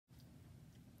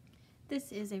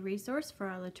This is a resource for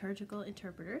our liturgical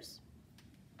interpreters,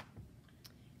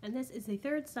 and this is the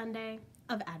third Sunday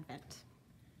of Advent.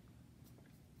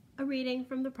 A reading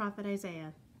from the prophet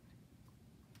Isaiah.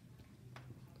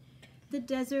 The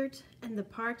desert and the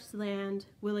parched land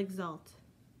will exult.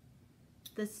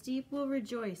 The steppe will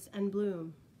rejoice and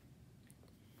bloom.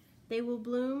 They will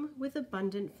bloom with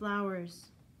abundant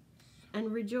flowers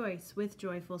and rejoice with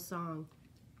joyful song.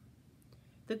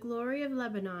 The glory of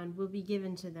Lebanon will be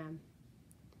given to them,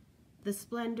 the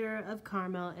splendor of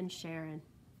Carmel and Sharon.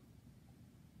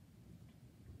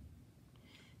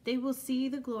 They will see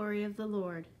the glory of the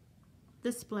Lord,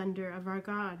 the splendor of our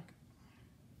God.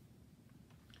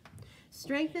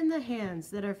 Strengthen the hands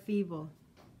that are feeble.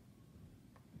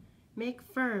 Make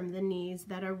firm the knees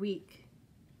that are weak.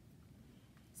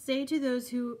 Say to those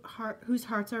whose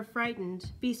hearts are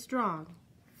frightened, be strong,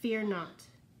 fear not.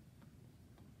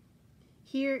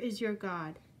 Here is your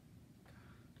God.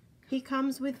 He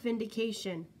comes with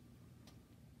vindication,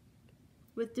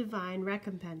 with divine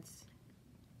recompense.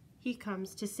 He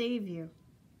comes to save you.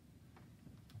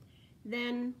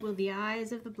 Then will the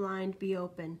eyes of the blind be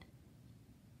opened,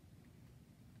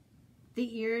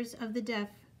 the ears of the deaf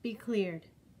be cleared.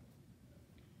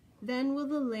 Then will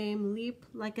the lame leap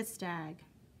like a stag.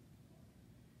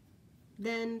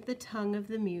 Then the tongue of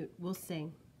the mute will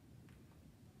sing.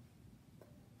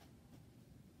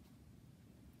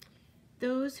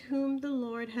 Those whom the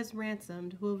Lord has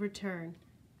ransomed will return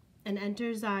and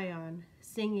enter Zion,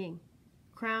 singing,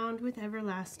 crowned with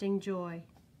everlasting joy.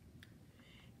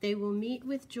 They will meet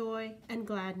with joy and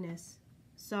gladness.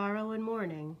 Sorrow and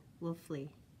mourning will flee.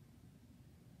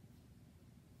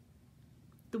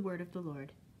 The word of the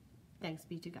Lord. Thanks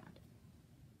be to God.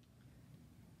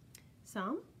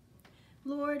 Psalm.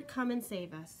 Lord, come and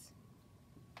save us.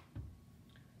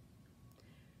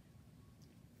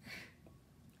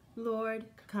 Lord,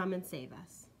 come and save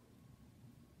us.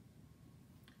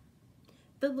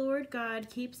 The Lord God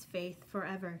keeps faith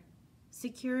forever,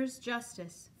 secures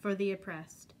justice for the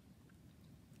oppressed,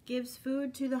 gives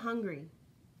food to the hungry.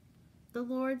 The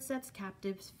Lord sets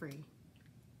captives free.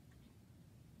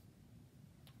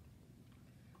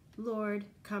 Lord,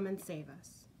 come and save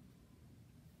us.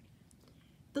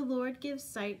 The Lord gives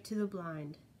sight to the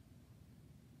blind.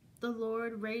 The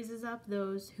Lord raises up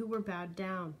those who were bowed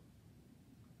down.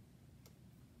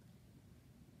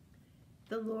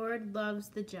 The Lord loves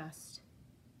the just.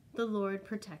 The Lord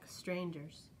protects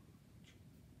strangers.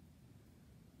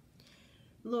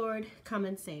 Lord, come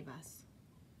and save us.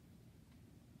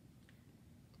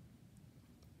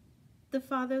 The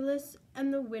fatherless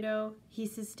and the widow he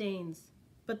sustains,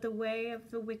 but the way of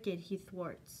the wicked he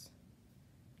thwarts.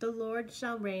 The Lord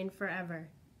shall reign forever,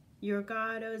 your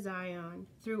God, O Zion,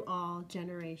 through all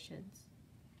generations.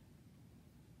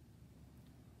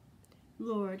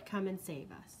 Lord, come and save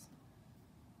us.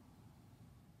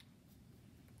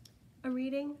 A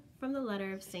reading from the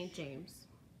letter of St. James.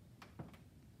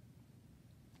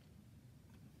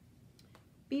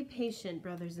 Be patient,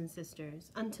 brothers and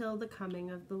sisters, until the coming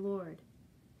of the Lord.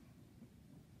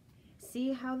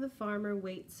 See how the farmer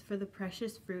waits for the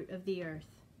precious fruit of the earth.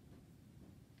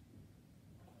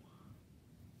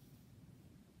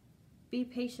 Be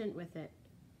patient with it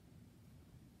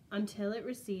until it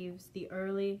receives the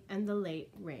early and the late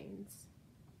rains.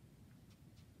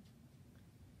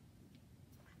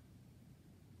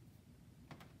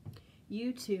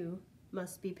 You too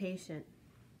must be patient.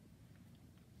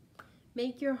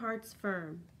 Make your hearts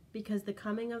firm, because the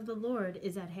coming of the Lord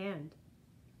is at hand.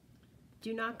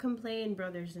 Do not complain,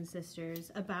 brothers and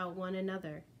sisters, about one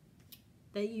another,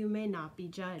 that you may not be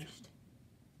judged.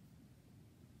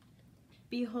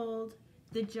 Behold,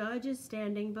 the judge is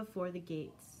standing before the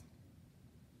gates.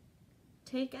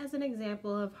 Take as an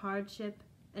example of hardship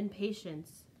and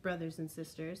patience, brothers and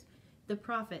sisters, the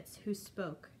prophets who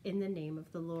spoke in the name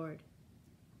of the Lord.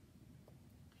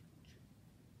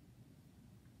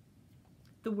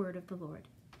 The word of the Lord.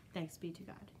 Thanks be to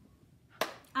God.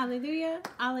 Alleluia,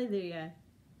 alleluia.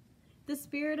 The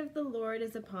Spirit of the Lord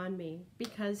is upon me,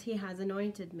 because he has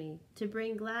anointed me to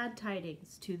bring glad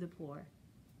tidings to the poor.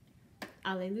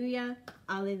 Alleluia,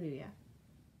 alleluia.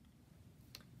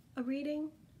 A reading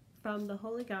from the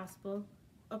Holy Gospel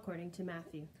according to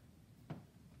Matthew.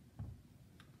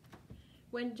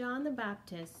 When John the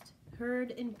Baptist heard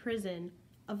in prison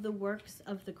of the works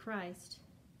of the Christ,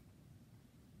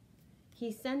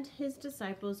 he sent his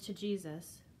disciples to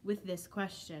Jesus with this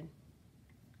question: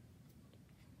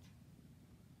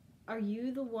 Are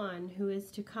you the one who is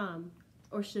to come,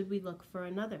 or should we look for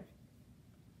another?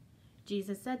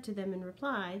 Jesus said to them in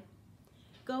reply,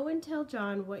 Go and tell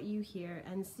John what you hear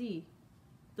and see.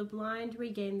 The blind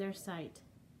regain their sight.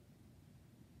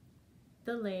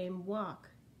 The lame walk.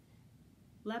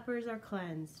 Lepers are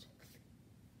cleansed.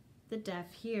 The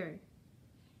deaf hear.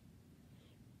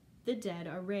 The dead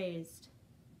are raised.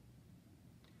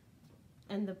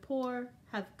 And the poor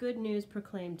have good news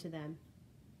proclaimed to them.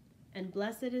 And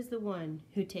blessed is the one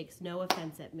who takes no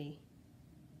offense at me.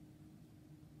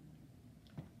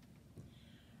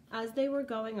 As they were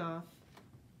going off,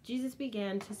 Jesus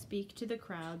began to speak to the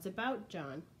crowds about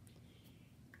John.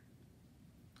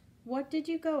 What did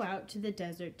you go out to the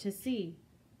desert to see?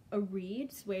 A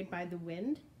reed swayed by the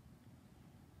wind?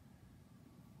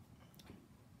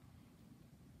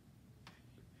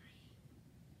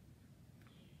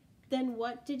 Then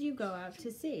what did you go out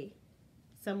to see?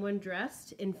 Someone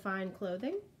dressed in fine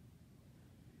clothing?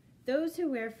 Those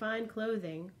who wear fine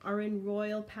clothing are in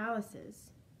royal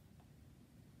palaces.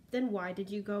 Then why did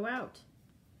you go out?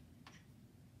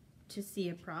 To see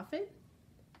a prophet?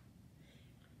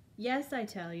 Yes, I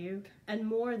tell you, and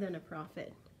more than a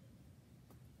prophet.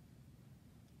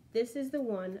 This is the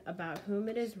one about whom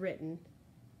it is written,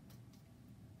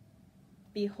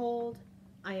 Behold,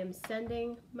 I am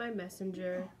sending my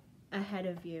messenger ahead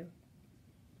of you.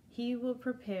 He will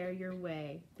prepare your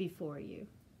way before you.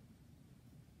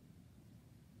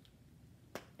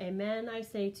 Amen, I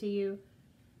say to you,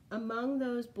 among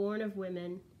those born of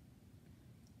women,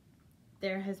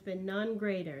 there has been none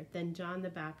greater than John the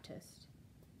Baptist.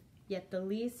 Yet the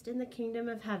least in the kingdom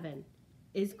of heaven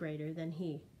is greater than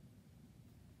he.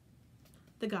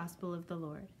 The Gospel of the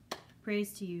Lord.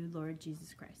 Praise to you, Lord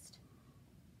Jesus Christ.